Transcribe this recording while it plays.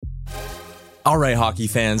All right, hockey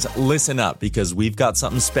fans, listen up because we've got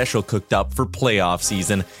something special cooked up for playoff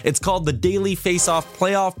season. It's called the Daily Face-Off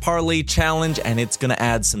Playoff Parlay Challenge, and it's going to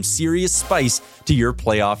add some serious spice to your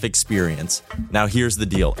playoff experience. Now, here's the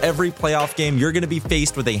deal. Every playoff game, you're going to be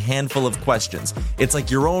faced with a handful of questions. It's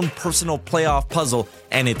like your own personal playoff puzzle,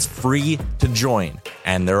 and it's free to join.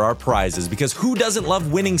 And there are prizes, because who doesn't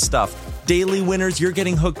love winning stuff? Daily winners, you're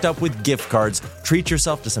getting hooked up with gift cards. Treat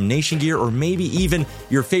yourself to some Nation gear or maybe even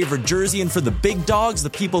your favorite jersey. And for the big dogs, the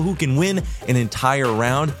people who can win an entire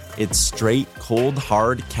round, it's straight, cold,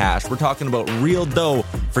 hard cash. We're talking about real dough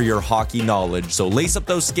for your hockey knowledge. So lace up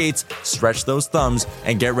those skates, stretch those thumbs,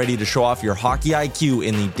 and get ready to show off your hockey IQ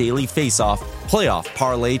in the Daily Face-Off Playoff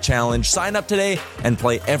Parlay Challenge. Sign up today and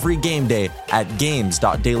play every game day at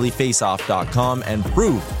games.dailyfaceoff.com and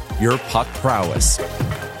prove your puck prowess.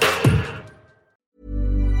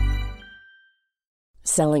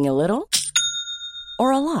 Selling a little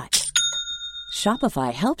or a lot?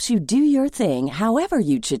 Shopify helps you do your thing however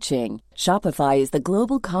you cha-ching. Shopify is the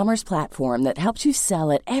global commerce platform that helps you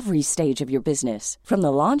sell at every stage of your business. From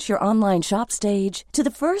the launch your online shop stage to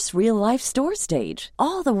the first real-life store stage,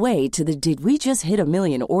 all the way to the did we just hit a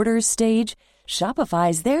million orders stage. Shopify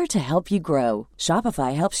is there to help you grow.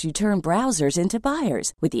 Shopify helps you turn browsers into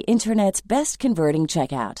buyers with the internet's best converting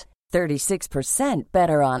checkout. 36%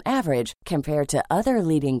 better on average compared to other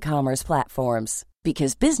leading commerce platforms.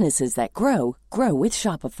 Because businesses that grow, grow with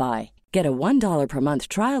Shopify. Get a $1 per month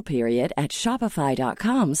trial period at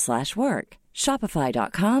shopify.com/work.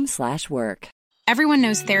 Shopify.com/work. Everyone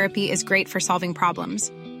knows therapy is great for solving problems.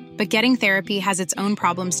 But getting therapy has its own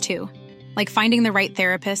problems too. Like finding the right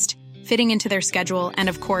therapist, fitting into their schedule, and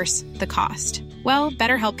of course, the cost. Well,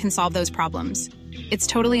 BetterHelp can solve those problems. It's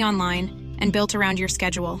totally online and built around your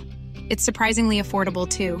schedule. It's surprisingly affordable,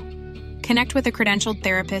 too. Connect with a credentialed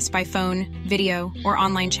therapist by phone, video, or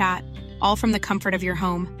online chat, all from the comfort of your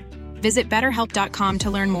home. Visit BetterHelp.com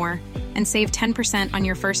to learn more and save 10% on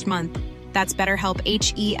your first month. That's BetterHelp,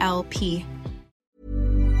 H-E-L-P.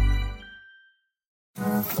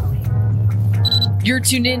 You're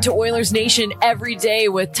tuned in to Oilers Nation every day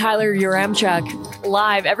with Tyler Yaremchuk,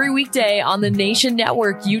 live every weekday on the Nation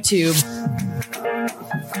Network YouTube.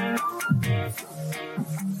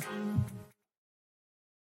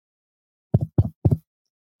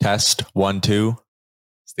 Test 1, 2.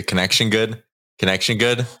 Is the connection good? Connection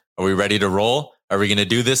good? Are we ready to roll? Are we going to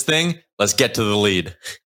do this thing? Let's get to the lead.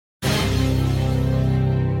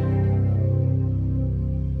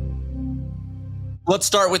 Let's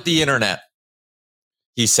start with the internet.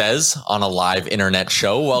 He says on a live internet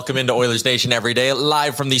show, welcome into Oilers Nation every day,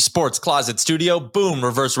 live from the Sports Closet studio. Boom,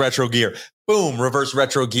 reverse retro gear. Boom, reverse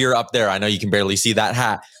retro gear up there. I know you can barely see that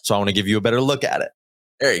hat, so I want to give you a better look at it.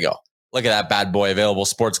 There you go. Look at that bad boy, available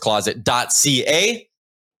sportscloset.ca.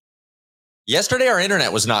 Yesterday, our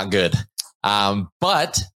internet was not good.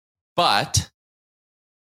 But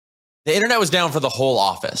the internet was down for the whole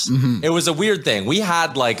office. Mm-hmm. It was a weird thing. We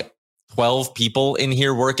had like 12 people in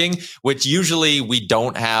here working, which usually we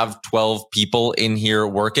don't have 12 people in here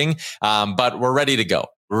working. But we're ready to go.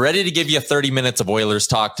 We're ready to give you 30 minutes of Oilers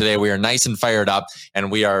talk today. We are nice and fired up,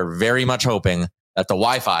 and we are very much hoping that the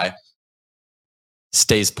Wi-Fi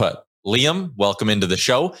stays put. Liam, welcome into the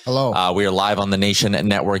show. Hello. We are live on the Nation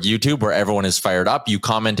Network YouTube where everyone is fired up. You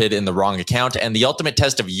commented in the wrong account, and the ultimate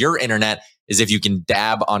test of your internet is if you can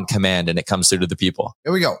dab on command and it comes through to the people.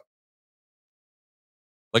 Here we go.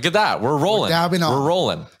 Look at that. We're rolling. We're dabbing on. We're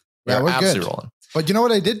rolling. We're absolutely good. rolling. But you know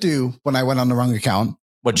what I did do when I went on the wrong account?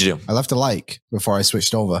 What'd you do? I left a like before I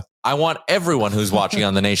switched over. I want everyone who's watching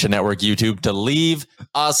on the Nation Network YouTube to leave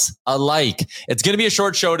us a like. It's going to be a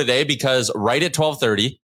short show today because right at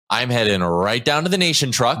 12:30, I'm heading right down to the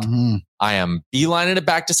Nation truck. Mm-hmm. I am beelining it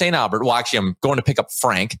back to St. Albert. Well, actually, I'm going to pick up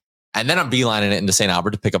Frank, and then I'm beelining it into St.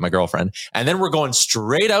 Albert to pick up my girlfriend. And then we're going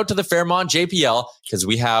straight out to the Fairmont JPL because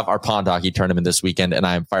we have our pond hockey tournament this weekend, and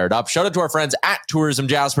I'm fired up. Shout out to our friends at Tourism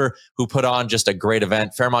Jasper who put on just a great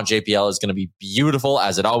event. Fairmont JPL is going to be beautiful,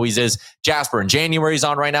 as it always is. Jasper in January is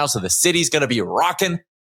on right now, so the city's going to be rocking.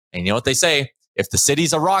 And you know what they say? If the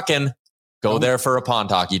city's a rocking, go there for a pond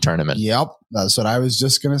hockey tournament. Yep. That's what I was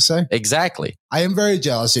just going to say. Exactly. I am very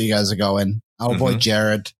jealous that you guys are going. Our boy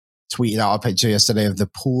Jared tweeted out a picture yesterday of the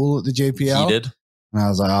pool at the JPL. He did. And I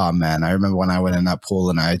was like, oh man, I remember when I went in that pool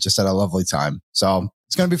and I just had a lovely time. So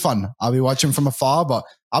it's going to be fun. I'll be watching from afar, but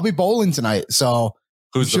I'll be bowling tonight. So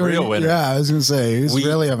who's the real winner? Yeah, I was going to say, who's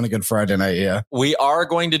really having a good Friday night here? We are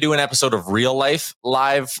going to do an episode of Real Life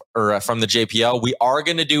live or from the JPL. We are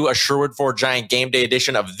going to do a Sherwood Ford Giant game day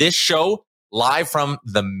edition of this show live from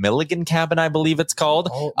the Milligan Cabin, I believe it's called.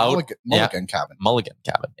 Mulligan Cabin. Mulligan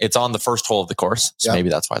Cabin. It's on the first hole of the course. So maybe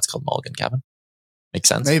that's why it's called Mulligan Cabin. Makes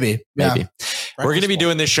sense. Maybe. Yeah. Maybe. We're going to be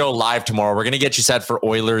doing this show live tomorrow. We're going to get you set for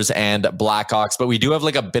Oilers and Blackhawks, but we do have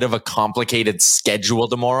like a bit of a complicated schedule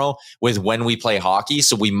tomorrow with when we play hockey.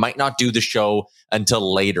 So we might not do the show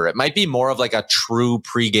until later. It might be more of like a true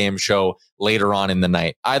pregame show later on in the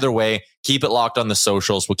night. Either way, keep it locked on the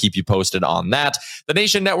socials. We'll keep you posted on that. The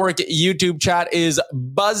Nation Network YouTube chat is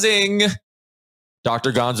buzzing.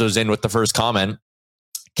 Dr. Gonzo's in with the first comment.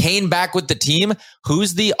 Kane back with the team.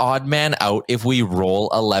 Who's the odd man out if we roll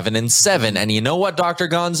 11-7? And you know what, Dr.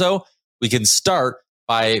 Gonzo? We can start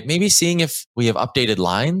by maybe seeing if we have updated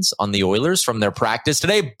lines on the Oilers from their practice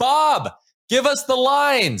today. Bob, give us the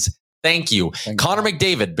lines. Thank you. Connor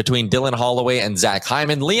McDavid between Dylan Holloway and Zach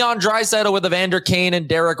Hyman. Leon Draisaitl with Evander Kane and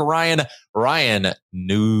Derek Ryan. Ryan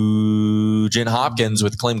Nugent-Hopkins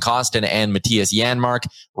with Klim Kostin and Matthias Janmark.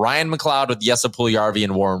 Ryan McLeod with Jesse Puljujarvi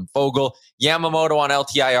and Warren Foegele. Yamamoto on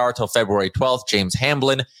LTIR till February 12th. James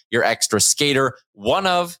Hamblin, your extra skater. One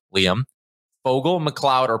of, Liam, Foegele,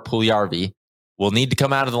 McLeod, or Puljujarvi will need to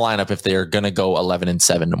come out of the lineup if they're going to go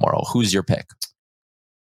 11-7 tomorrow. Who's your pick?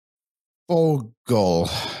 Foegele,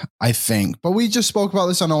 I think. But we just spoke about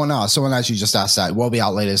this on ONR. Someone actually just asked that. We'll be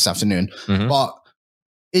out later this afternoon. Mm-hmm. But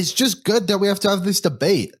it's just good that we have to have this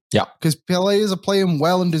debate. Yeah. Because players are playing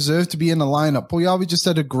well and deserve to be in the lineup. Puljujarvi just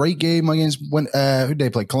had a great game against who they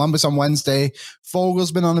play? Columbus on Wednesday.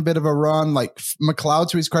 Fogel's been on a bit of a run. Like McLeod,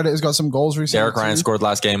 to his credit, has got some goals recently. Derek Ryan scored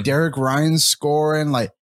last game. Derek Ryan's scoring.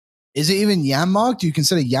 Like, is it even Janmark? Do you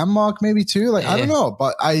consider Janmark maybe too? Like, I don't know,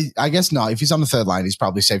 but I guess not. If he's on the third line, he's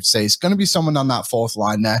probably safe to say it's going to be someone on that fourth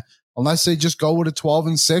line there, unless they just go with a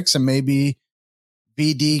 12-6 and maybe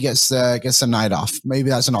BD gets the night off. Maybe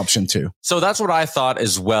that's an option too. So that's what I thought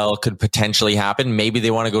as well could potentially happen. Maybe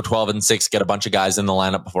they want to go 12-6, get a bunch of guys in the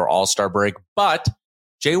lineup before All-Star break. But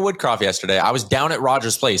Jay Woodcroft yesterday, I was down at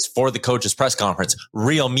Rogers Place for the coach's press conference,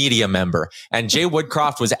 real media member, and Jay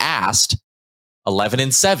Woodcroft was asked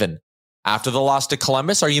 11-7 after the loss to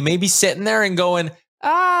Columbus. Are you maybe sitting there and going,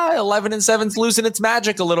 11-7's losing its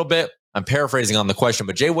magic a little bit? I'm paraphrasing on the question,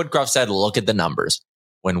 but Jay Woodcroft said, look at the numbers.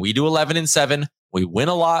 When we do 11-7, we win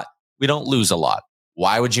a lot. We don't lose a lot.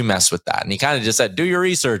 Why would you mess with that? And he kind of just said, do your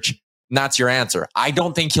research. And that's your answer. I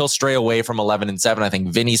don't think he'll stray away from 11-7. I think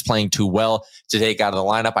Vinny's playing too well to take out of the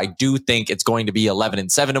lineup. I do think it's going to be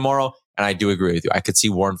 11-7 tomorrow. And I do agree with you. I could see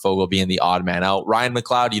Warren Foegele being the odd man out. Ryan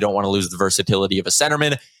McLeod, you don't want to lose the versatility of a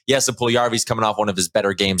centerman. Yes, Puljujarvi's coming off one of his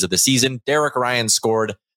better games of the season. Derek Ryan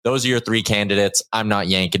scored. Those are your three candidates. I'm not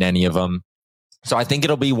yanking any of them. So I think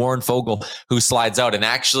it'll be Warren Foegele who slides out. And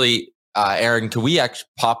actually, Aaron, can we actually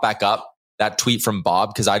pop back up that tweet from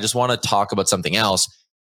Bob? Because I just want to talk about something else.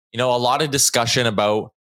 You know, a lot of discussion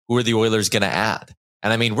about who are the Oilers going to add.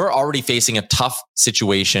 And I mean, we're already facing a tough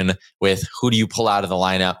situation with who do you pull out of the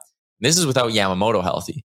lineup. This is without Yamamoto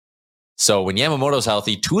healthy. So when Yamamoto's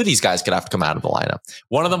healthy, two of these guys could have to come out of the lineup.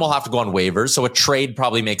 One of them will have to go on waivers. So a trade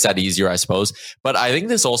probably makes that easier, I suppose. But I think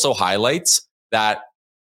this also highlights that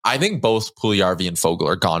I think both Puljujarvi and Foegele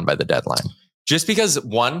are gone by the deadline. Just because,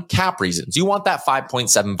 one, cap reasons. You want that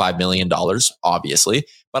 $5.75 million, obviously.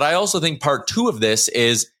 But I also think part two of this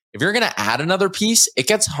is if you're going to add another piece, it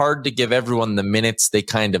gets hard to give everyone the minutes they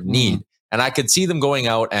kind of need. And I could see them going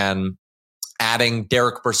out and adding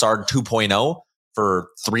Derek Brassard 2.0 for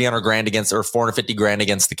 $300,000 against or $450,000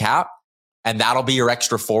 against the cap. And that'll be your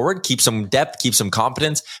extra forward. Keep some depth, keep some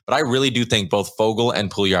competence. But I really do think both Foegele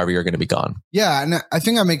and Puljujarvi are going to be gone. Yeah, and I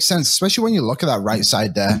think that makes sense, especially when you look at that right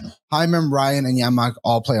side there. Hyman, Ryan, and Janmark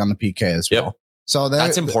all play on the PK as well. Yep. So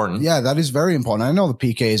that's important. Yeah, that is very important. I know the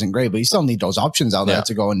PK isn't great, but you still need those options out there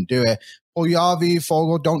to go and do it. Puljujarvi,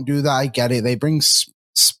 Foegele, don't do that. I get it. They bring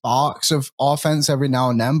sparks of offense every now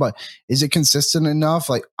and then, but is it consistent enough?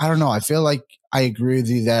 Like, I don't know. I feel like I agree with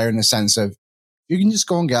you there in the sense of you can just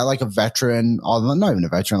go and get like a veteran, or not even a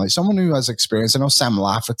veteran, like someone who has experience. I know Sam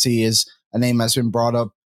Lafferty is a name that's been brought up.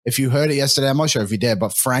 If you heard it yesterday, I'm not sure if you did,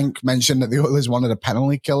 but Frank mentioned that the Oilers wanted a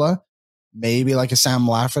penalty killer. Maybe like a Sam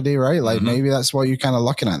Lafferty, right? Like maybe that's what you're kind of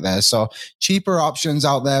looking at there. So cheaper options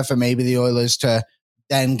out there for maybe the Oilers to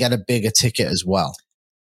then get a bigger ticket as well.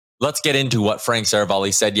 Let's get into what Frank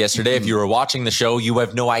Saravalli said yesterday. If you were watching the show, you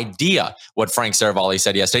have no idea what Frank Saravalli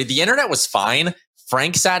said yesterday. The internet was fine.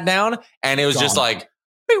 Frank sat down and it was just like,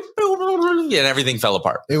 and everything fell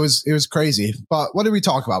apart. It was crazy. But what did we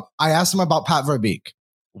talk about? I asked him about Pat Verbeek.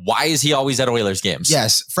 Why is he always at Oilers games?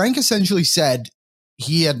 Yes. Frank essentially said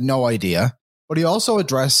he had no idea, but he also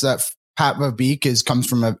addressed that Pat Verbeek comes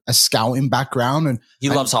from a scouting background and he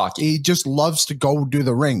loves hockey. He just loves to go do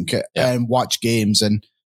the rink and watch games. And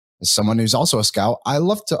as someone who's also a scout, I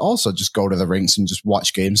love to also just go to the rinks and just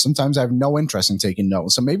watch games. Sometimes I have no interest in taking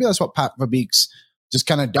notes. So maybe that's what Pat Verbeek's just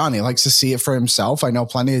kind of done. He likes to see it for himself. I know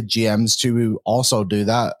plenty of GMs too who also do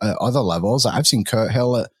that at other levels. I've seen Kurt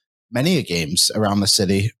Hill at many games around the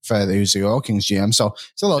city for who's the Oil Kings GM. So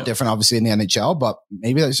it's a little different, obviously, in the NHL, but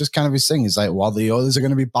maybe that's just kind of his thing. He's like, well, the Oilers are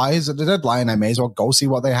going to be buyers at the deadline. I may as well go see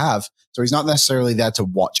what they have. So he's not necessarily there to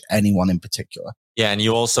watch anyone in particular. Yeah. And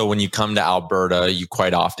you also, when you come to Alberta, you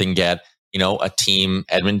quite often get, a team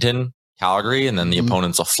Edmonton, Calgary, and then the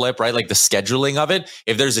opponents will flip, right? Like the scheduling of it.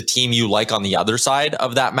 If there's a team you like on the other side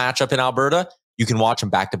of that matchup in Alberta, you can watch them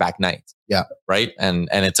back-to-back nights. Yeah. Right. And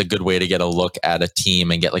it's a good way to get a look at a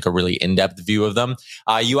team and get like a really in-depth view of them.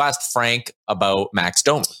 You asked Frank about Max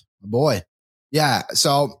Domi. Boy. Yeah.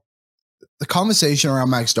 So the conversation around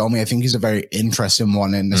Max Domi, I think, is a very interesting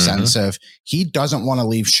one in the sense of he doesn't want to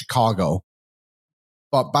leave Chicago.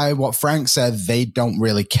 But by what Frank said, they don't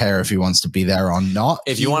really care if he wants to be there or not.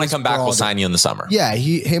 If you want to come back, we'll sign you in the summer. Yeah,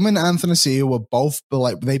 him and Anthony Cia were both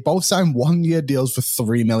they both signed 1-year deals for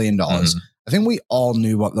 $3 million. I think we all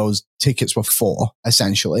knew what those tickets were for,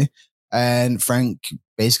 essentially. And Frank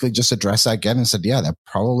basically just addressed that again and said, yeah, they're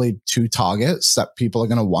probably two targets that people are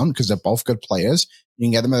going to want because they're both good players. You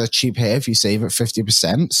can get them at a cheap hit if you save it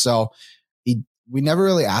 50%. So we never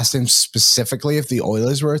really asked him specifically if the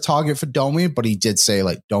Oilers were a target for Domi, but he did say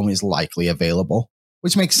like Domi is likely available,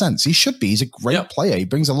 which makes sense. He should be. He's a great player. He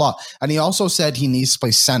brings a lot. And he also said he needs to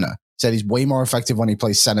play center. He said he's way more effective when he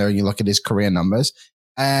plays center. You look at his career numbers.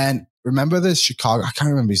 And remember the Chicago, I can't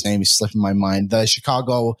remember his name. He's slipping my mind. The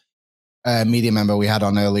Chicago media member we had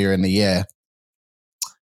on earlier in the year.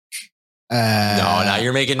 No, now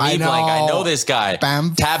you're making me blank. I know this guy.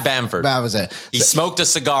 Tab Bamford. That was it. He smoked a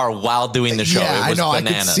cigar while doing the show. Yeah, it was I know.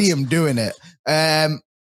 bananas. I could see him doing it.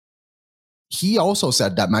 He also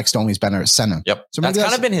said that Max Domi's better at center. Yep. So that's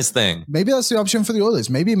kind of been his thing. Maybe that's the option for the Oilers.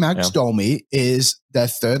 Maybe Max Domi is their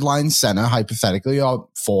third line center, hypothetically, or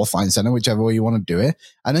fourth line center, whichever way you want to do it.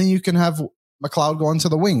 And then you can have McLeod go onto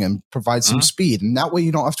the wing and provide some speed. And that way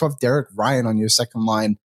you don't have to have Derek Ryan on your second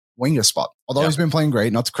line winger spot. Although he's been playing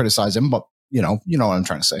great, not to criticize him, but you know what I'm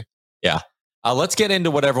trying to say. Yeah. Let's get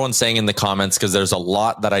into what everyone's saying in the comments because there's a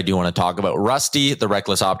lot that I do want to talk about. Rusty, the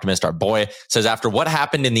reckless optimist, our boy, says, after what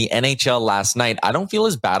happened in the NHL last night, I don't feel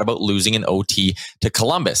as bad about losing an OT to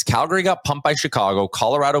Columbus. Calgary got pumped by Chicago.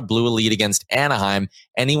 Colorado blew a lead against Anaheim.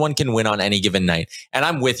 Anyone can win on any given night. And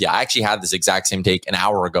I'm with you. I actually had this exact same take an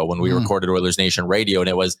hour ago when we recorded Oilers Nation Radio. And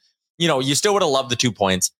it was, you still would have loved the 2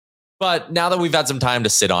 points. But now that we've had some time to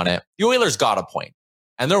sit on it, the Oilers got a point.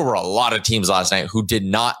 And there were a lot of teams last night who did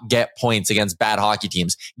not get points against bad hockey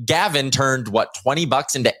teams. Gavin turned,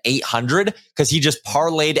 $20 into 800 because he just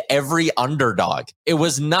parlayed every underdog. It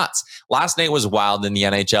was nuts. Last night was wild in the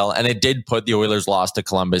NHL, and it did put the Oilers' loss to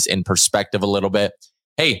Columbus in perspective a little bit.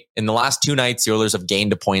 Hey, in the last 2 nights, the Oilers have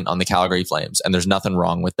gained a point on the Calgary Flames, and there's nothing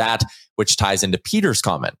wrong with that, which ties into Peter's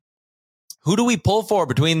comment. Who do we pull for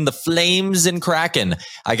between the Flames and Kraken?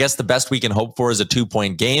 I guess the best we can hope for is a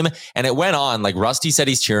 2-point game. And it went on, like Rusty said,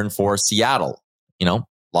 he's cheering for Seattle. A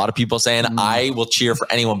lot of people saying, I will cheer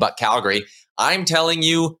for anyone but Calgary. I'm telling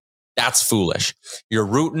you, that's foolish. You're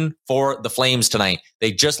rooting for the Flames tonight.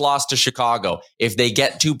 They just lost to Chicago. If they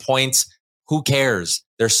get 2 points, who cares?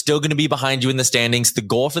 They're still going to be behind you in the standings. The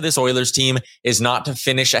goal for this Oilers team is not to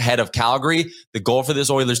finish ahead of Calgary. The goal for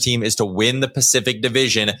this Oilers team is to win the Pacific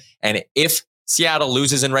Division. And if Seattle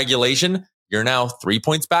loses in regulation, you're now 3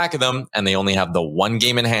 points back of them, and they only have the 1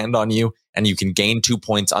 game in hand on you, and you can gain 2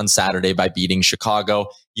 points on Saturday by beating Chicago.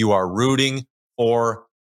 You are rooting for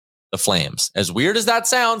the Flames. As weird as that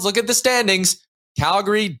sounds, look at the standings.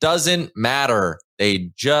 Calgary doesn't matter.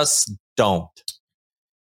 They just don't.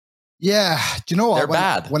 Yeah. Do you know what? They're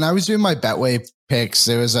bad. When I was doing my Betway picks,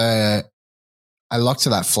 I looked at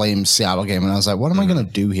that Flames Seattle game and I was like, what am I going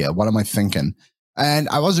to do here? What am I thinking? And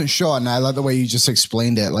I wasn't sure. And I like the way you just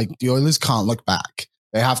explained it. Like the Oilers can't look back.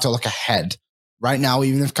 They have to look ahead. Right now,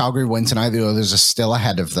 even if Calgary win tonight, the Oilers are still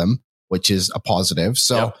ahead of them, which is a positive.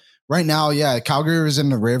 So right now, Calgary is in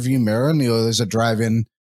the rearview mirror and the Oilers are driving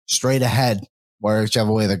straight ahead,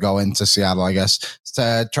 whichever way they're going to Seattle, I guess,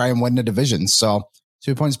 to try and win the division. So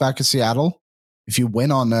 2 points back at Seattle. If you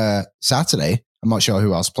win on Saturday, I'm not sure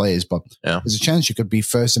who else plays, but there's a chance you could be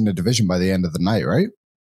first in the division by the end of the night, right?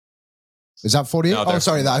 Is that 48? No,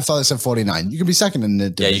 sorry, I thought it said 49. You can be second in the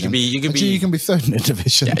division. Yeah, you can be third in the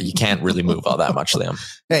division. Yeah, you can't really move all that much, Liam.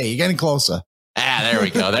 Hey, you're getting closer. There we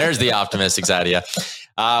go. There's the optimistic side of you.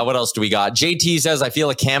 What else do we got? JT says, I feel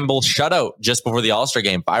a Campbell shutout just before the All-Star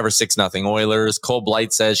game. 5 or 6-0 Oilers. Cole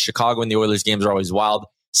Blight says, Chicago and the Oilers games are always wild.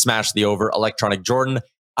 Smash the over. Electronic Jordan.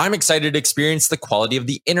 I'm excited to experience the quality of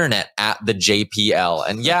the internet at the JPL.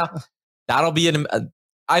 And that'll be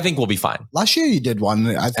I think we'll be fine. Last year you did one.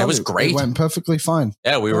 I thought it was great. It went perfectly fine.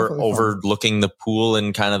 Yeah, we were overlooking the pool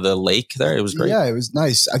and kind of the lake there. It was great. Yeah, it was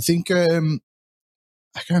nice. I think I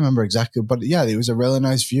can't remember exactly, but yeah, it was a really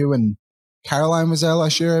nice view. And Caroline was there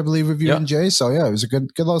last year, I believe, with you and Jay. So yeah, it was a good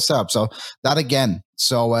little setup. So that again.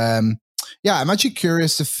 So yeah, I'm actually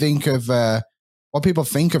curious to think of what people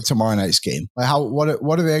think of tomorrow night's game. Like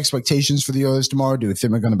what are the expectations for the Oilers tomorrow? Do we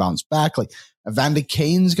think we're going to bounce back? Like Evander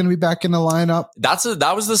Kane's going to be back in the lineup.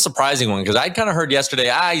 That was the surprising one, because I'd kind of heard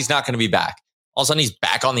yesterday, he's not going to be back. All of a sudden he's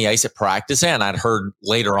back on the ice at practice, and I'd heard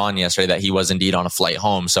later on yesterday that he was indeed on a flight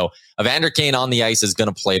home. So Evander Kane on the ice is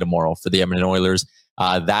going to play tomorrow for the Edmonton Oilers.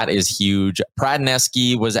 That is huge.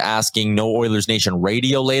 Pradnesky was asking, no Oilers Nation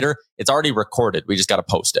radio later. It's already recorded. We just got to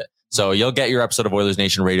post it. So you'll get your episode of Oilers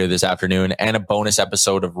Nation Radio this afternoon, and a bonus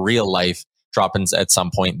episode of Real Life dropping at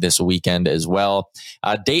some point this weekend as well.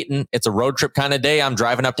 Dayton, it's a road trip kind of day. I'm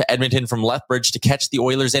driving up to Edmonton from Lethbridge to catch the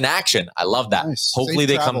Oilers in action. I love that. Nice. Hopefully safe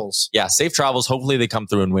they travels. come. Yeah, safe travels. Hopefully they come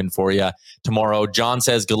through and win for you tomorrow. John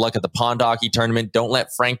says, good luck at the Pond Hockey Tournament. Don't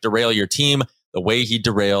let Frank derail your team the way he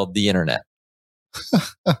derailed the internet.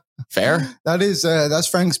 Fair? That's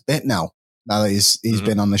Frank's bit now. Now that he's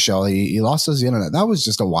been on the show, he lost his internet. That was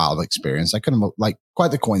just a wild experience. I couldn't,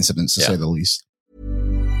 quite the coincidence to say the least.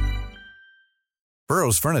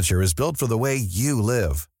 Burrow's furniture is built for the way you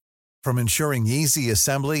live. From ensuring easy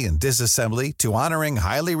assembly and disassembly to honoring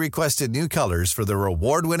highly requested new colors for their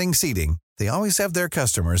award-winning seating, they always have their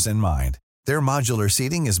customers in mind. Their modular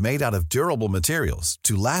seating is made out of durable materials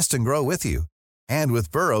to last and grow with you. And with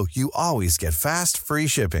Burrow, you always get fast, free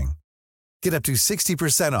shipping. Get up to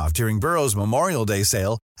 60% off during Burrow's Memorial Day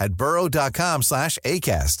sale at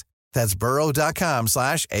burrow.com/ACAST. That's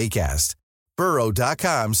burrow.com/ACAST.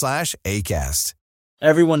 burrow.com/ACAST.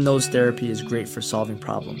 Everyone knows therapy is great for solving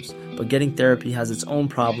problems, but getting therapy has its own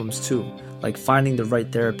problems too, like finding the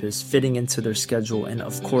right therapist, fitting into their schedule, and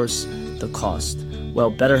of course, the cost.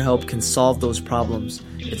 Well, BetterHelp can solve those problems.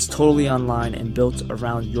 It's totally online and built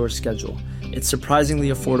around your schedule. It's surprisingly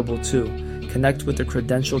affordable too. Connect with a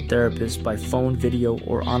credentialed therapist by phone, video,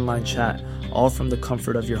 or online chat, all from the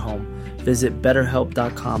comfort of your home. Visit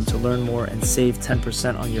BetterHelp.com to learn more and save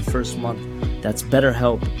 10% on your first month. That's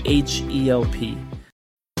BetterHelp, H-E-L-P.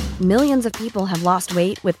 Millions of people have lost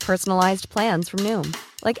weight with personalized plans from Noom.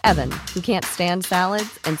 Like Evan, who can't stand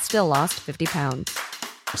salads and still lost 50 pounds.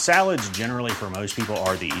 Salads generally for most people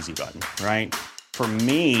are the easy button, right? For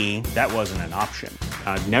me, that wasn't an option.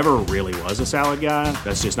 I never really was a salad guy.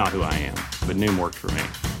 That's just not who I am. But Noom worked for me.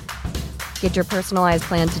 Get your personalized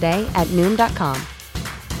plan today at Noom.com.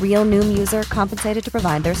 Real Noom user compensated to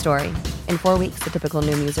provide their story. In 4 weeks, the typical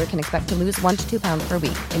Noom user can expect to lose 1 to 2 pounds per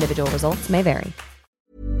week. Individual results may vary.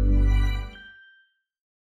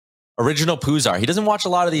 Original Puzar. He doesn't watch a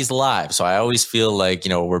lot of these live, so I always feel like,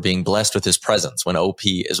 we're being blessed with his presence when OP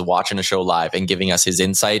is watching a show live and giving us his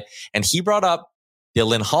insight. And he brought up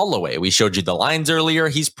Dylan Holloway. We showed you the lines earlier.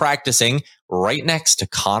 He's practicing right next to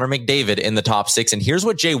Connor McDavid in the top 6. And here's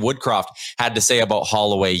what Jay Woodcroft had to say about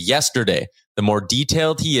Holloway yesterday. The more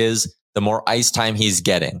detailed he is, the more ice time he's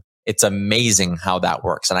getting. It's amazing how that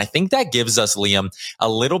works. And I think that gives us, Liam, a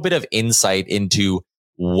little bit of insight into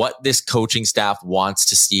what this coaching staff wants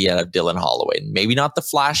to see out of Dylan Holloway. Maybe not the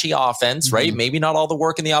flashy offense, right? Maybe not all the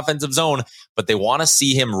work in the offensive zone, but they want to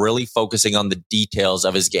see him really focusing on the details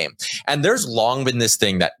of his game. And there's long been this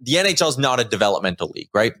thing that the NHL is not a developmental league,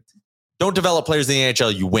 right? Don't develop players in the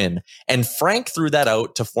NHL, you win. And Frank threw that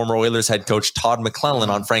out to former Oilers head coach Todd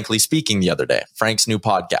McClellan on Frankly Speaking the other day, Frank's new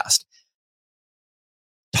podcast.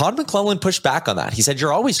 Todd McClellan pushed back on that. He said,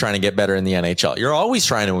 you're always trying to get better in the NHL. You're always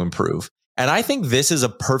trying to improve. And I think this is a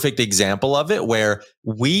perfect example of it, where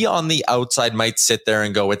we on the outside might sit there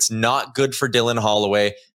and go, it's not good for Dylan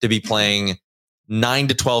Holloway to be playing 9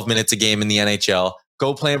 to 12 minutes a game in the NHL.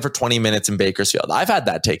 Go play him for 20 minutes in Bakersfield. I've had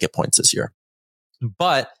that take at points this year.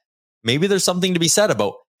 But maybe there's something to be said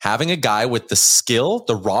about having a guy with the skill,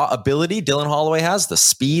 the raw ability Dylan Holloway has, the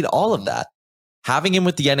speed, all of that. Having him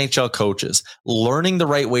with the NHL coaches, learning the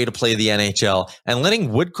right way to play the NHL, and letting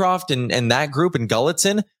Woodcroft and that group and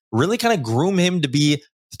Gulletson really kind of groom him to be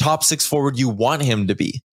the top 6 forward you want him to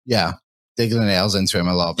be. Yeah. Digging the nails into him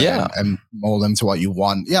a little bit and mold him to what you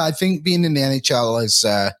want. Yeah, I think being in the NHL is,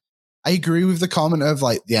 I agree with the comment of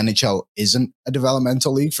the NHL isn't a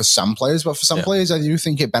developmental league for some players, but for some players, I do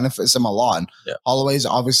think it benefits them a lot. And Holloway's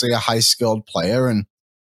obviously a high skilled player. And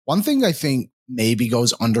one thing I think maybe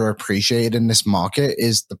goes underappreciated in this market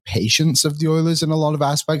is the patience of the Oilers in a lot of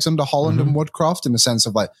aspects under Holland and Woodcroft, in the sense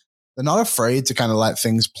of they're not afraid to kind of let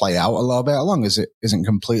things play out a little bit, as long as it isn't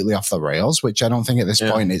completely off the rails, which I don't think at this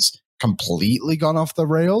point is completely gone off the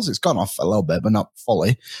rails. It's gone off a little bit, but not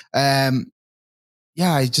fully.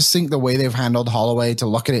 I just think the way they've handled Holloway, to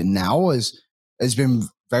look at it now, has been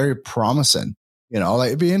very promising.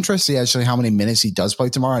 It'd be interesting actually how many minutes he does play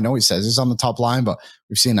tomorrow. I know he says he's on the top line, but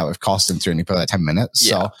we've seen that with Costin too, and he played like 10 minutes.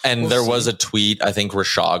 Yeah. So and there was a tweet, I think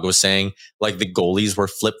Rashog was saying, like, the goalies were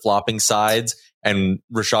flip-flopping sides, and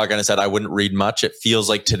Rashog kind of said, I wouldn't read much. It feels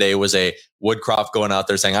like today was a Woodcroft going out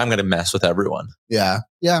there saying, I'm going to mess with everyone. Yeah.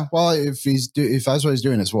 Yeah. Well, if that's what he's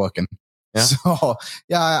doing, it's working. Yeah. So,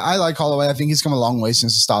 I like Holloway. I think he's come a long way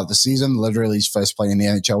since the start of the season. Literally, his first play in the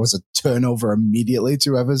NHL was a turnover immediately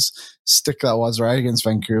to whoever's stick that was, right, against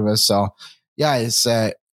Vancouver. So, it's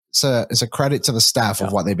a credit to the staff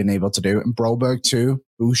of what they've been able to do. And Broberg too,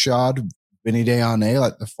 Bouchard, Vinny Desharnais,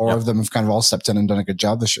 like the four of them have kind of all stepped in and done a good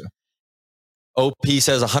job this year. OP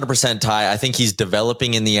says 100% Ty. I think he's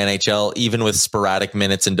developing in the NHL, even with sporadic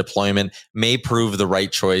minutes and deployment, may prove the right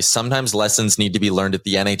choice. Sometimes lessons need to be learned at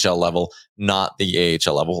the NHL level, not the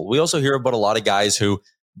AHL level. We also hear about a lot of guys who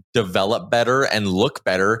develop better and look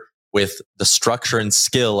better with the structure and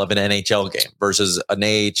skill of an NHL game versus an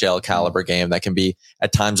AHL caliber game that can be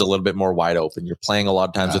at times a little bit more wide open. You're playing a lot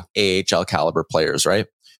of times with AHL caliber players, right?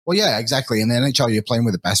 Well, yeah, exactly. In the NHL, you're playing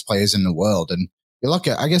with the best players in the world. And you look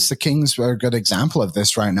at, I guess the Kings are a good example of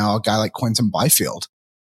this right now. A guy like Quentin Byfield,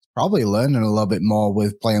 probably learning a little bit more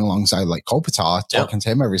with playing alongside like Kopitar, talking to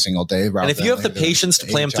him every single day. And if you have the patience to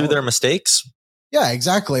play them through their mistakes. Yeah,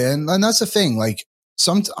 exactly. And that's the thing. Like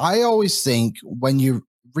I always think when you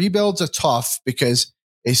rebuilds are tough because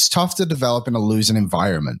it's tough to develop in a losing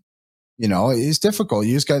environment. It's difficult.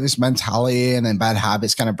 You just get this mentality and then bad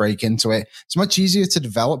habits kind of break into it. It's much easier to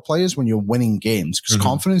develop players when you're winning games because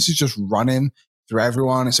confidence is just running through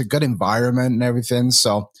everyone. It's a good environment and everything.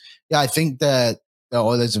 So, I think that the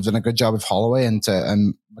Oilers have done a good job with Holloway and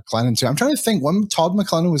McLennan too. I'm trying to think, when Todd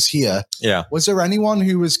McLennan was here, was there anyone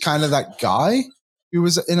who was kind of that guy who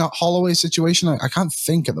was in a Holloway situation? I can't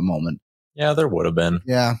think at the moment. Yeah, there would have been.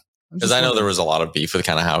 Yeah. Because I know there was a lot of beef with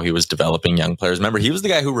kind of how he was developing young players. Remember, he was the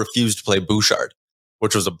guy who refused to play Bouchard,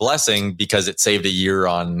 which was a blessing because it saved a year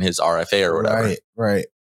on his RFA or whatever. Right.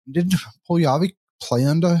 Did Puljujarvi play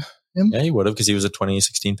under him? Yeah, he would have because he was a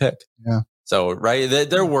 2016 pick. Yeah. So, right,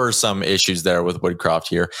 there were some issues there with Woodcroft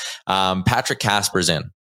here. Patrick Casper's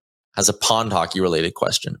has a pond hockey related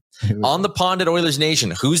question. On the pond at Oilers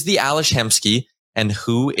Nation, who's the Alish Hemsky and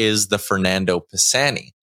who is the Fernando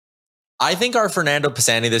Pisani? I think our Fernando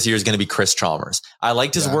Pisani this year is going to be Chris Chalmers. I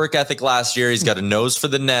liked his work ethic last year. He's got a nose for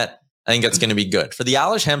the net. I think that's going to be good. For the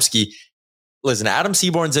Alish Hemsky, listen, Adam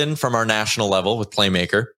Seaborn's in from our national level with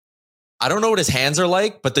Playmaker. I don't know what his hands are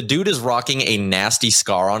like, but the dude is rocking a nasty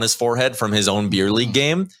scar on his forehead from his own beer league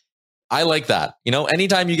game. I like that.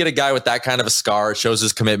 Anytime you get a guy with that kind of a scar, it shows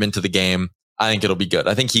his commitment to the game. I think it'll be good.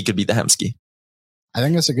 I think he could be the Hemsky. I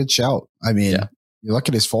think that's a good shout. I mean, you look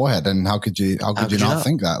at his forehead and how could you not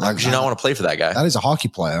think that? How could you not want to play for that guy? That is a hockey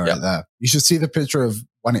player right there. You should see the picture of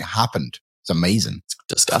when it happened. It's amazing. It's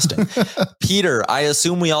disgusting. Peter, I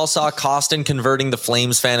assume we all saw Costin converting the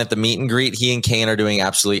Flames fan at the meet and greet. He and Kane are doing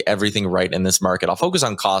absolutely everything right in this market. I'll focus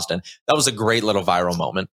on Costin. That was a great little viral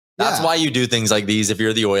moment. That's why you do things like these if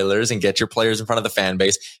you're the Oilers and get your players in front of the fan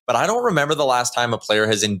base. But I don't remember the last time a player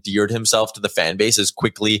has endeared himself to the fan base as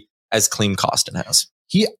quickly as Klim Kostin has.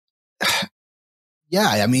 Yeah,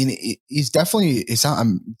 I mean, he's definitely,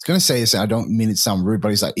 I'm going to say this, and I don't mean it to sound rude,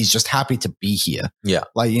 but he's just happy to be here. Yeah.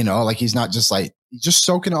 He's not just he's just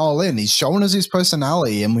soaking it all in. He's showing us his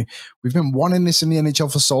personality, and we've been wanting this in the NHL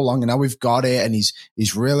for so long, and now we've got it, and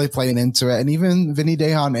he's really playing into it. And even Vinny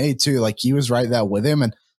Desharnais too, he was right there with him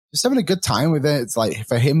and just having a good time with it. It's like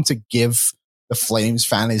for him to give the Flames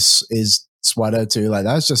fan his sweater too,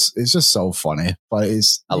 it's just so funny. But you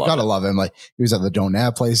gotta love him. He was at the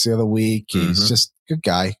Donaire place the other week. He's just a good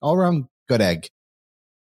guy, all around good egg.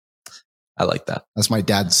 I like that. That's my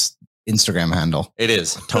dad's Instagram handle. It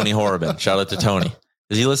is Tony Horobin. Shout out to Tony.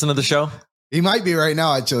 Does he listen to the show? He might be right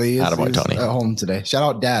now. Actually, he's Tony at home today. Shout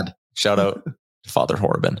out, Dad. Shout out, Father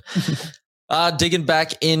Horobin. Digging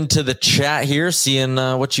back into the chat here, seeing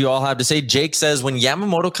what you all have to say. Jake says, when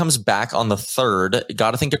Yamamoto comes back on the 3rd,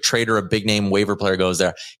 got to think a trade or a big name waiver player goes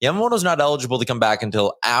there. Yamamoto's not eligible to come back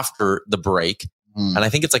until after the break. And I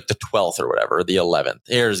think it's the 12th or whatever, the 11th.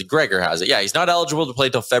 Here's Gregor has it. Yeah, he's not eligible to play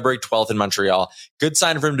till February 12th in Montreal. Good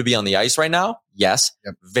sign for him to be on the ice right now. Yes,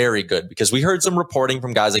 very good. Because we heard some reporting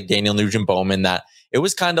from guys like Daniel Nugent-Bowman that it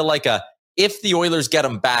was kind of like if the Oilers get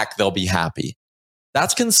him back, they'll be happy.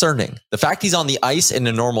 That's concerning. The fact he's on the ice in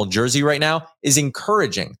a normal jersey right now is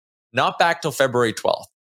encouraging. Not back till February 12th.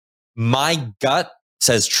 My gut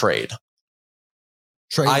says trade.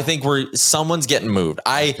 I think someone's getting moved.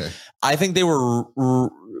 I think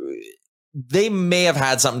they may have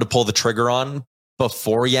had something to pull the trigger on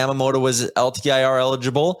before Yamamoto was LTIR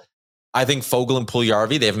eligible. I think Foegele and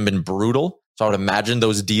Puljujarvi, they haven't been brutal. So I would imagine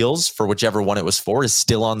those deals for whichever one it was for is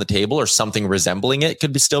still on the table, or something resembling it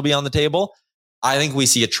could still be on the table. I think we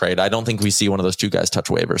see a trade. I don't think we see one of those two guys touch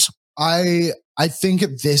waivers. I think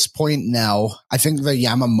at this point now, I think the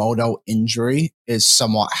Yamamoto injury is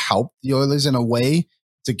somewhat helped the Oilers in a way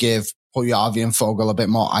to give Puljujarvi and Foegele a bit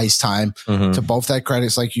more ice time. To both their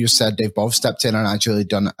credits, like you said, they've both stepped in and actually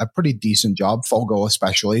done a pretty decent job. Foegele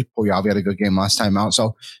especially. Puljujarvi had a good game last time out.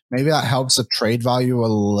 So maybe that helps the trade value a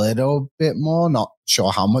little bit more. Not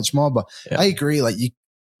sure how much more, but I agree. Like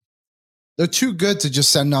they're too good to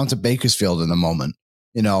just send down to Bakersfield in the moment.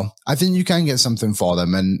 You know, I think you can get something for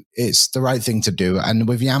them, and it's the right thing to do. And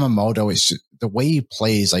with Yamamoto, it's the way he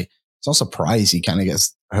plays. Like, it's no surprise he kind of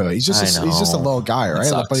gets hurt. He's just a little guy,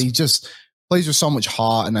 right? Like, but he just plays with so much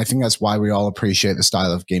heart, and I think that's why we all appreciate the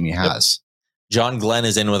style of game he has. John Glenn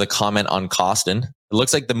is in with a comment on Costin. It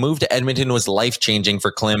looks like the move to Edmonton was life-changing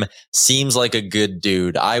for Klim. Seems like a good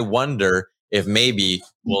dude. I wonder if maybe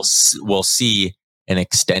we'll see an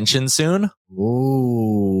extension soon.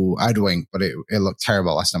 Ooh, I'd wink, but it looked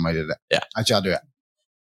terrible last time I did it. Yeah. Actually, I'll do it.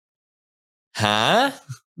 Huh?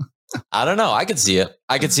 I don't know. I could see it.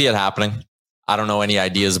 I could see it happening. I don't know any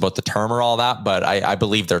ideas about the term or all that, but I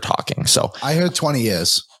believe they're talking. So I heard 20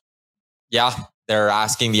 years. Yeah. They're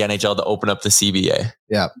asking the NHL to open up the CBA.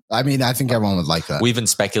 Yeah. I mean, I think everyone would like that. We've been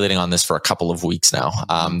speculating on this for a couple of weeks now,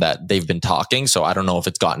 that they've been talking. So I don't know if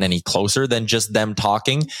it's gotten any closer than just them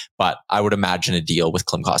talking, but I would imagine a deal with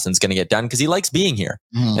Klim Kostin's going to get done because he likes being here.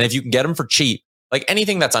 And if you can get him for cheap, like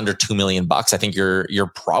anything that's under $2 million, I think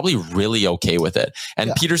you're probably really okay with it.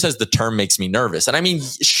 And Peter says the term makes me nervous. And I mean,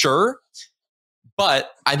 sure,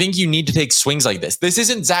 but I think you need to take swings like this. This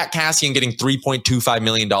isn't Zach Kassian getting $3.25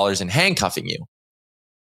 million and handcuffing you.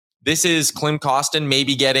 This is Klim Kostin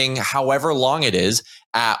maybe getting however long it is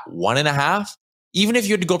at 1.5. Even if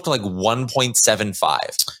you had to go up to like 1.75,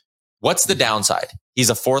 what's the downside?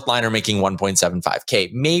 He's a fourth liner making 1.75.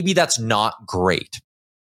 Okay, maybe that's not great.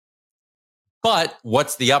 But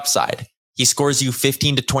what's the upside? He scores you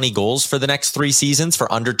 15 to 20 goals for the next 3 seasons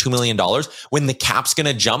for under $2 million when the cap's going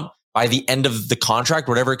to jump by the end of the contract,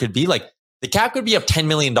 whatever it could be. Like, the cap could be up $10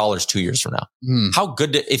 million 2 years from now. How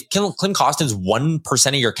good, if Klim Kostin's 1%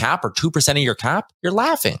 of your cap or 2% of your cap, you're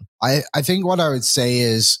laughing. I think what I would say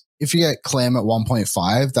is if you get Klim at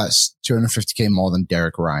 1.5, that's $250K more than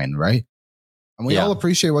Derek Ryan, right? And we all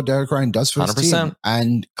appreciate what Derek Ryan does for his 100%. Team.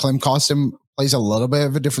 And Klim Kostin plays a little bit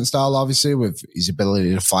of a different style, obviously, with his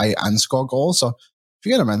ability to fight and score goals. So if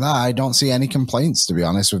you get him in that, I don't see any complaints, to be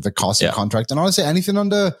honest, with the Kostin contract. And honestly, anything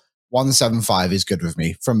under 175 is good with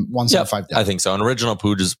me from 175 down. I think so. And original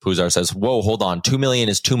Puzar says, whoa, hold on. 2 million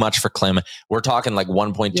is too much for Klim. We're talking like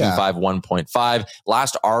 1.25, 1.5.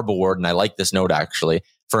 Last ARB award, and I like this note actually,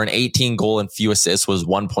 for an 18 goal and few assists was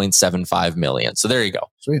 1.75 million. So there you go.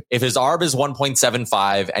 Sweet. If his ARB is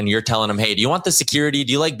 1.75 and you're telling him, hey, do you want the security?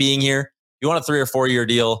 Do you like being here? You want a 3 or 4 year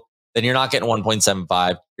deal? Then you're not getting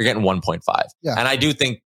 1.75. You're getting 1.5. Yeah. And I do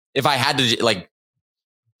think if I had to like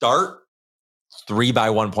dart, 3 by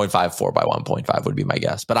 1.5, 4 by 1.5 would be my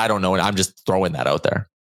guess. But I don't know. I'm just throwing that out there.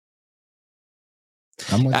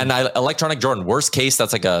 Electronic Jordan, worst case,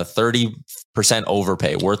 that's like a 30%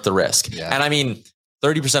 overpay, worth the risk. Yeah. And I mean,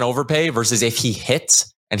 30% overpay versus if he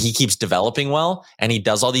hits and he keeps developing well and he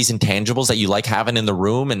does all these intangibles that you like having in the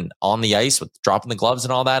room and on the ice with dropping the gloves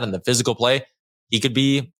and all that and the physical play, he could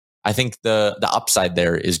be, I think the upside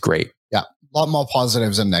there is great. Yeah. A lot more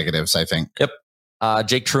positives than negatives, I think. Yep.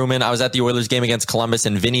 Jake Truman, I was at the Oilers game against Columbus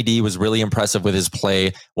and Vinny D was really impressive with his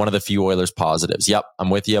play. One of the few Oilers positives. Yep,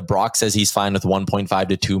 I'm with you. Brock says he's fine with 1.5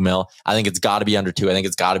 to 2 mil. I think it's got to be under 2. I think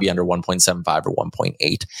it's got to be under 1.75 or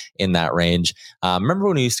 1.8 in that range. Remember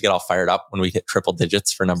when we used to get all fired up when we hit triple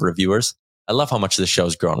digits for number of viewers? I love how much this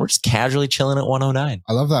show's grown. We're just casually chilling at 109.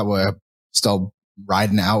 I love that we're still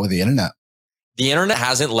riding out with the internet. The internet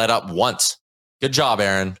hasn't let up once. Good job,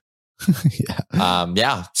 Aaron.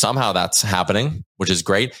 Somehow that's happening, which is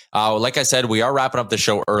great. Like I said, we are wrapping up the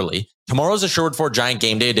show early. Tomorrow's a Sherwood Ford Giant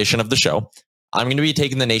game day edition of the show. I'm going to be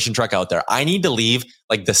taking the Nation truck out there. I need to leave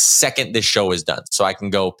like the second this show is done so I can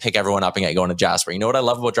go pick everyone up and get going to Jasper. You know what I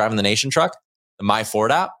love about driving the Nation truck? The My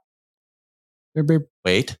Ford app. Beep,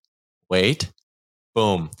 beep. Wait.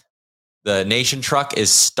 Boom. The Nation truck is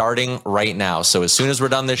starting right now. So as soon as we're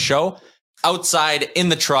done this show, outside in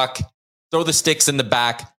the truck, throw the sticks in the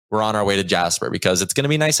back. We're on our way to Jasper because it's going to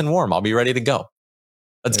be nice and warm. I'll be ready to go.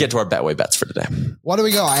 Let's get to our Betway bets for today. What do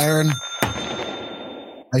we go, Aaron?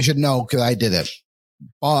 I should know because I did it.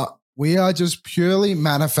 But We are just purely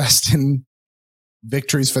manifesting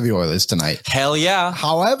victories for the Oilers tonight. Hell yeah.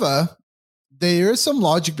 However, there is some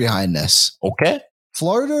logic behind this. Okay.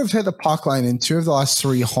 Florida have hit the puck line in 2 of the last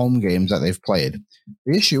 3 home games that they've played.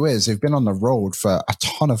 The issue is they've been on the road for a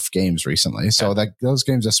ton of games recently, so that those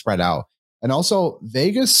games are spread out. And also,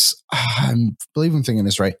 Vegas, I believe I'm thinking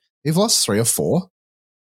this right, they've lost 3 or 4. I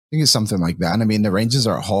think it's something like that. And I mean, the Rangers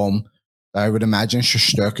are at home. I would imagine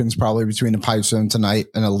Shesterkin's probably between the pipes for them tonight,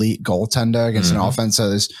 an elite goaltender against an offense that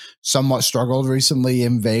has somewhat struggled recently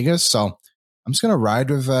in Vegas. So I'm just going to ride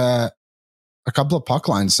with a couple of puck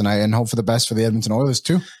lines tonight and hope for the best for the Edmonton Oilers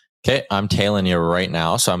too. Okay, I'm tailing you right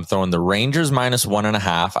now. So I'm throwing the Rangers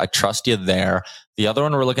 -1.5. I trust you there. The other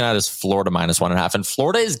one we're looking at is Florida -1.5. And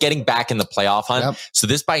Florida is getting back in the playoff hunt. Yep. So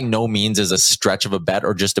this by no means is a stretch of a bet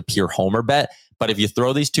or just a pure homer bet. But if you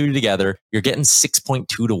throw these two together, you're getting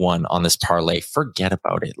 6.2 to 1 on this parlay. Forget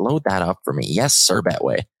about it. Load that up for me. Yes, sir,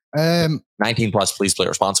 Betway. 19 plus, please play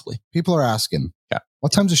responsibly. People are asking,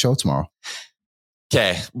 what time's the show tomorrow?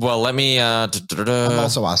 Okay, well, let me... I'm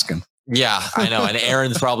also asking. Yeah, I know. And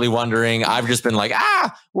Aaron's probably wondering. I've just been like,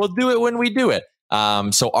 we'll do it when we do it.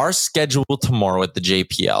 So our schedule tomorrow at the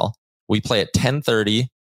JPL, we play at 10:30.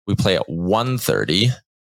 We play at 1:30.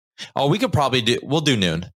 Oh, we could probably we'll do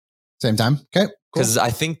noon. Same time? Okay. Because I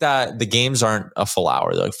think that the games aren't a full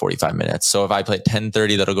hour. They're like 45 minutes. So if I play at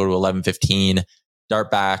 10:30, that'll go to 11:15. Dart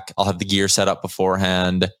back. I'll have the gear set up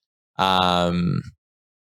beforehand.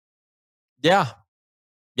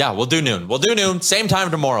 Yeah, we'll do noon. We'll do noon. Same time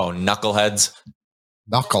tomorrow, knuckleheads.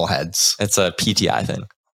 Knuckleheads. It's a PTI thing.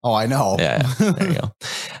 Oh, I know. Yeah, there you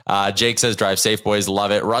go. Jake says, drive safe, boys. Love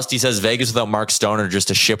it. Rusty says, Vegas without Mark Stone or just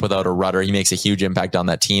a ship without a rudder. He makes a huge impact on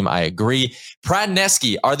that team. I agree.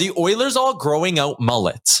 Pradneski, are the Oilers all growing out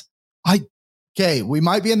mullets? Okay, we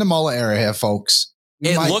might be in the mullet area here, folks.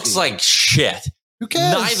 It looks like shit. Who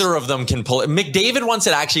cares? Neither of them can pull it. McDavid, once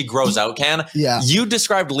it actually grows out, can. Yeah. You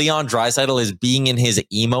described Leon Draisaitl as being in his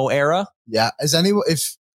emo era. Yeah.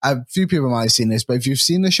 If a few people might have seen this, but if you've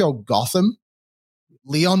seen the show Gotham,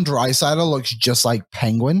 Leon Draisaitl looks just like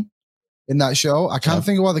Penguin in that show. I can't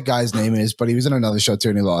think of what the guy's name is, but he was in another show too,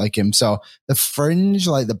 and he looked like him. So the fringe,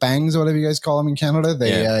 like the bangs, or whatever you guys call them in Canada,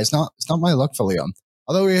 it's not my look for Leon.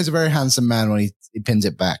 Although he is a very handsome man when he pins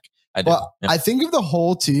it back. I think if the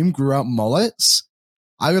whole team grew out mullets,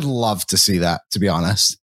 I would love to see that, to be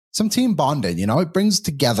honest. Some team bonding, it brings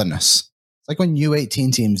togetherness. It's like when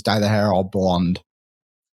U18 teams dye their hair all blonde.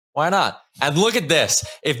 Why not? And look at this.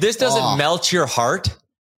 If this doesn't melt your heart,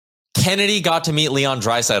 Kennedy got to meet Leon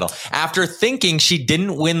Draisaitl. After thinking she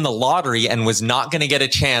didn't win the lottery and was not going to get a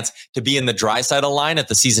chance to be in the Draisaitl line at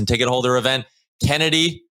the season ticket holder event,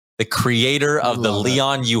 Kennedy, the creator of the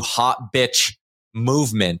Leon You Hot Bitch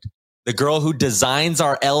movement, the girl who designs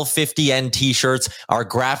our L50N t-shirts, our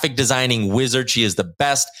graphic designing wizard. She is the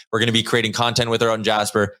best. We're going to be creating content with her on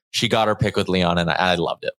Jasper. She got her pick with Leon, and I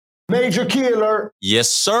loved it. Major killer.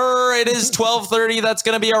 Yes, sir. It is 12:30. That's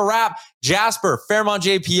going to be a wrap. Jasper, Fairmont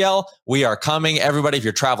JPL, we are coming. Everybody, if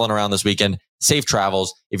you're traveling around this weekend, safe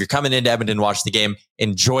travels. If you're coming into Edmonton to watch the game,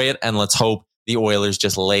 enjoy it, and let's hope the Oilers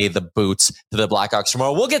just lay the boots to the Blackhawks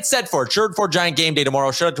tomorrow. We'll get set for it. Sherwood Ford Giant Game Day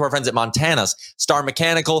tomorrow. Shout out to our friends at Montana's Star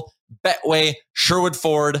Mechanical, Betway, Sherwood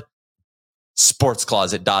Ford,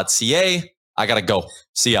 sportscloset.ca. I got to go.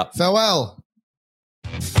 See ya. Farewell.